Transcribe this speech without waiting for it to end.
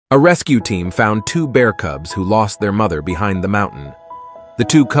A rescue team found two bear cubs who lost their mother behind the mountain. The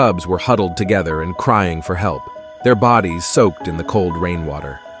two cubs were huddled together and crying for help, their bodies soaked in the cold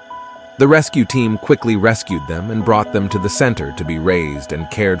rainwater. The rescue team quickly rescued them and brought them to the center to be raised and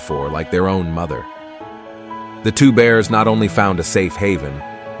cared for like their own mother. The two bears not only found a safe haven,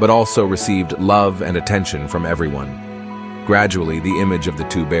 but also received love and attention from everyone. Gradually, the image of the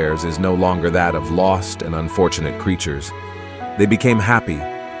two bears is no longer that of lost and unfortunate creatures. They became happy,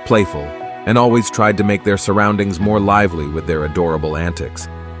 playful, and always tried to make their surroundings more lively with their adorable antics,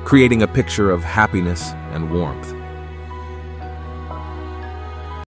 creating a picture of happiness and warmth.